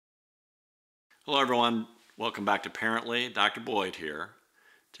Hello everyone, welcome back to Parently. Dr. Boyd here.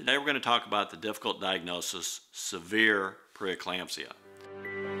 Today we're going to talk about the difficult diagnosis, severe preeclampsia.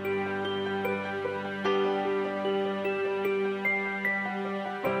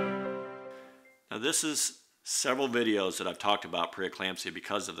 Now this is several videos that I've talked about preeclampsia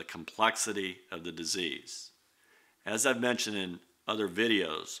because of the complexity of the disease. As I've mentioned in other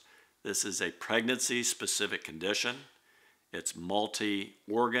videos, this is a pregnancy-specific condition. It's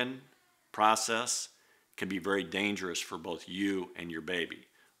multi-organ process, can be very dangerous for both you and your baby.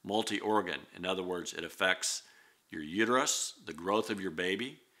 Multi-organ, in other words, it affects your uterus, the growth of your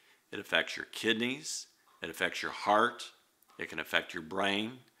baby, it affects your kidneys, it affects your heart, it can affect your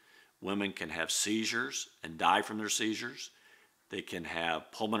brain. Women can have seizures and die from their seizures. They can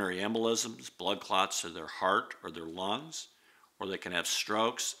have pulmonary embolisms, blood clots to their heart or their lungs, or they can have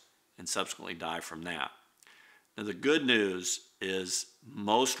strokes and subsequently die from that. Now the good news is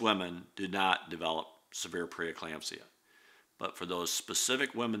most women do not develop severe preeclampsia. But for those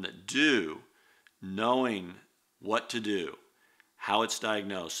specific women that do, knowing what to do, how it's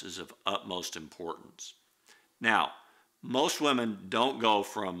diagnosed is of utmost importance. Now, most women don't go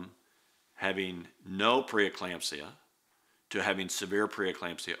from having no preeclampsia to having severe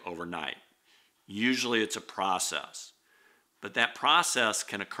preeclampsia overnight. Usually it's a process. But that process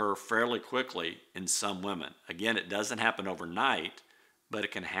can occur fairly quickly in some women. Again, it doesn't happen overnight, but it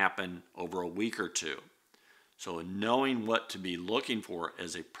can happen over a week or two. So knowing what to be looking for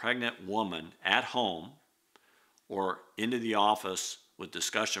as a pregnant woman at home or into the office with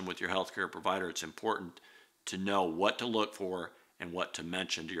discussion with your healthcare provider, it's important to know what to look for and what to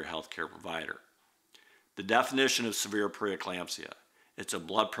mention to your healthcare provider. The definition of severe preeclampsia, it's a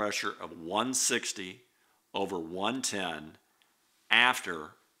blood pressure of 160 over 110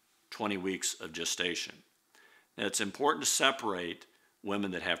 after 20 weeks of gestation. Now it's important to separate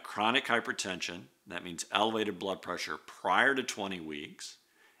women that have chronic hypertension, that means elevated blood pressure prior to 20 weeks,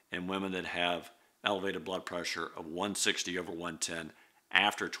 and women that have elevated blood pressure of 160 over 110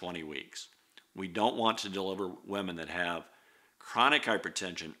 after 20 weeks. We don't want to deliver women that have chronic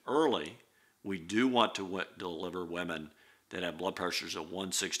hypertension early. We do want to deliver women that have blood pressures of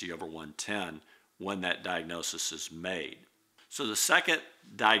 160 over 110 when that diagnosis is made. So the second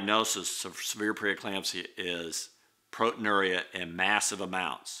diagnosis of severe preeclampsia is proteinuria in massive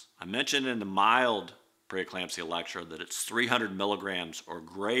amounts. I mentioned in the mild preeclampsia lecture that it's 300 milligrams or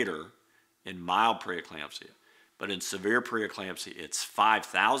greater in mild preeclampsia. But in severe preeclampsia, it's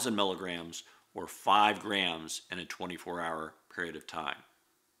 5,000 milligrams or 5 grams in a 24-hour period of time.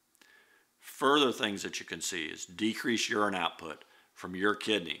 Further things that you can see is decreased urine output from your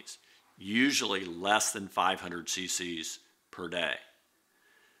kidneys, usually less than 500 cc's per day.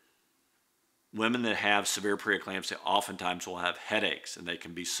 Women that have severe preeclampsia oftentimes will have headaches, and they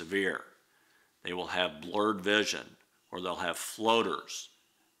can be severe. They will have blurred vision, or they'll have floaters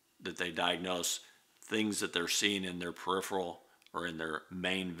that they diagnose things that they're seeing in their peripheral or in their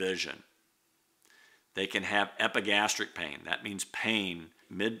main vision. They can have epigastric pain. That means pain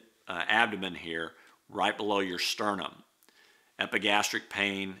mid-abdomen here, right below your sternum. Epigastric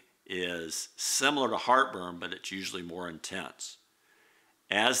pain is similar to heartburn, but it's usually more intense.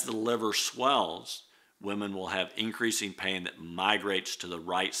 As the liver swells, women will have increasing pain that migrates to the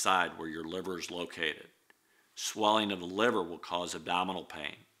right side where your liver is located. Swelling of the liver will cause abdominal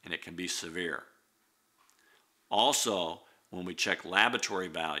pain, and it can be severe. Also, when we check laboratory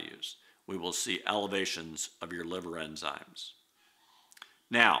values, we will see elevations of your liver enzymes.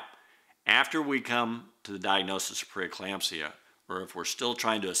 Now, after we come to the diagnosis of preeclampsia, or if we're still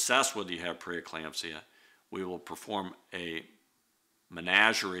trying to assess whether you have preeclampsia, we will perform a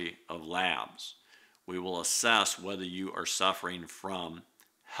menagerie of labs. We will assess whether you are suffering from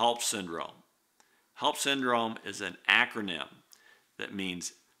HELLP syndrome. HELLP syndrome is an acronym that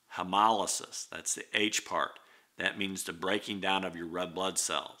means hemolysis. That's the H part. That means the breaking down of your red blood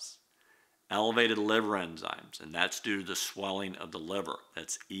cells. Elevated liver enzymes, and that's due to the swelling of the liver.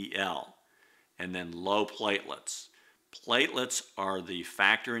 That's EL. And then low platelets. Platelets are the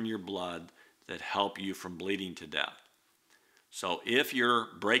factor in your blood that help you from bleeding to death. So if you're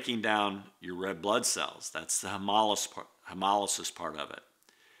breaking down your red blood cells, that's the hemolysis part of it,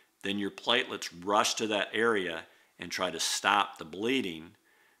 then your platelets rush to that area and try to stop the bleeding.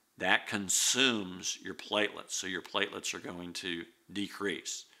 That consumes your platelets, so your platelets are going to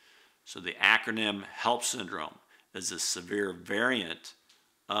decrease. So the acronym HELLP syndrome is a severe variant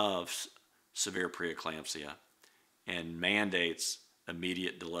of severe preeclampsia and mandates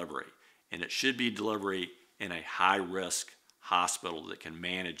immediate delivery. And it should be delivery in a high-risk hospital that can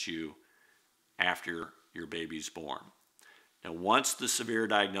manage you after your baby's born. Now, once the severe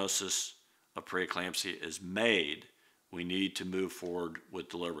diagnosis of preeclampsia is made, we need to move forward with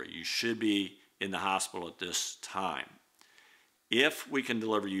delivery. You should be in the hospital at this time. If we can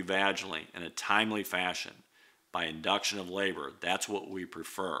deliver you vaginally in a timely fashion by induction of labor, that's what we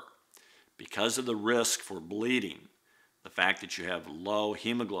prefer. Because of the risk for bleeding, the fact that you have low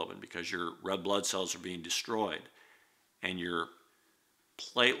hemoglobin because your red blood cells are being destroyed and your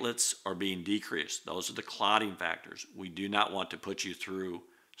platelets are being decreased, those are the clotting factors. We do not want to put you through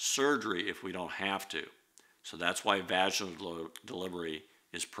surgery if we don't have to. So that's why vaginal delivery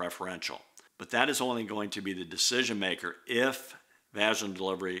is preferential. But that is only going to be the decision maker if vaginal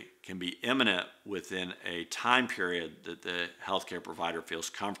delivery can be imminent within a time period that the healthcare provider feels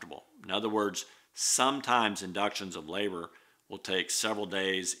comfortable. In other words, sometimes inductions of labor will take several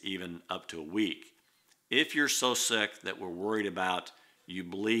days, even up to a week. If you're so sick that we're worried about you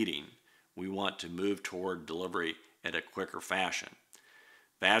bleeding, we want to move toward delivery at a quicker fashion.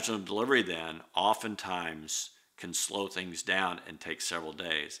 Vaginal delivery then oftentimes can slow things down and take several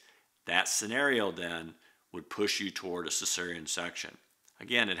days. That scenario then would push you toward a cesarean section.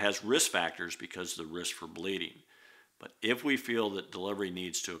 Again, it has risk factors because of the risk for bleeding. But if we feel that delivery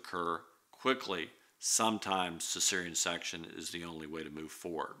needs to occur quickly, sometimes cesarean section is the only way to move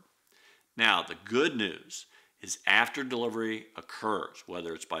forward. Now, the good news is after delivery occurs,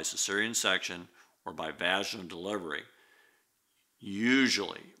 whether it's by cesarean section or by vaginal delivery,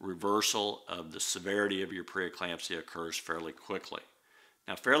 usually reversal of the severity of your preeclampsia occurs fairly quickly.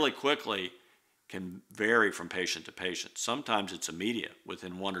 Now, fairly quickly can vary from patient to patient. Sometimes it's immediate.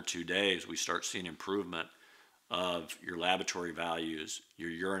 Within 1 or 2 days, we start seeing improvement of your laboratory values, your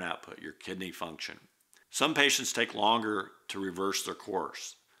urine output, your kidney function. Some patients take longer to reverse their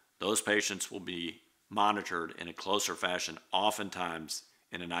course. Those patients will be monitored in a closer fashion, oftentimes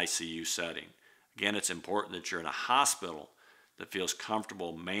in an ICU setting. Again, it's important that you're in a hospital that feels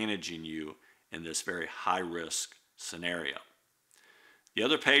comfortable managing you in this very high-risk scenario. The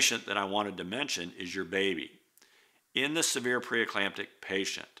other patient that I wanted to mention is your baby. In the severe preeclamptic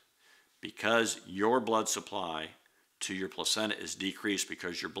patient, because your blood supply to your placenta is decreased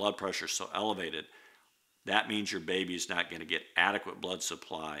because your blood pressure is so elevated, that means your baby is not going to get adequate blood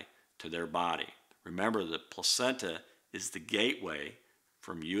supply to their body. Remember, the placenta is the gateway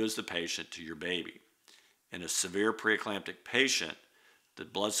from you as the patient to your baby. In a severe preeclamptic patient, the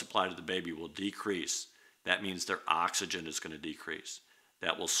blood supply to the baby will decrease. That means their oxygen is going to decrease.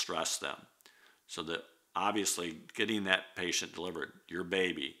 That will stress them. So that obviously getting that patient delivered, your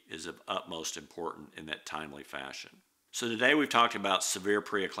baby, is of utmost importance in that timely fashion. So today we've talked about severe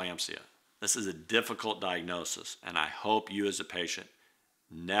preeclampsia. This is a difficult diagnosis, and I hope you as a patient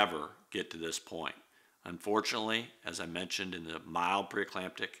never get to this point. Unfortunately, as I mentioned in the mild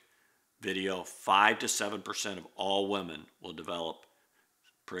preeclamptic video, 5 to 7% of all women will develop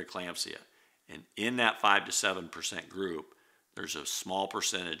preeclampsia. And in that 5 to 7% group, there's a small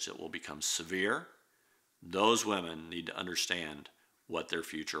percentage that will become severe. Those women need to understand what their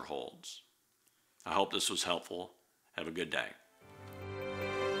future holds. I hope this was helpful. Have a good day.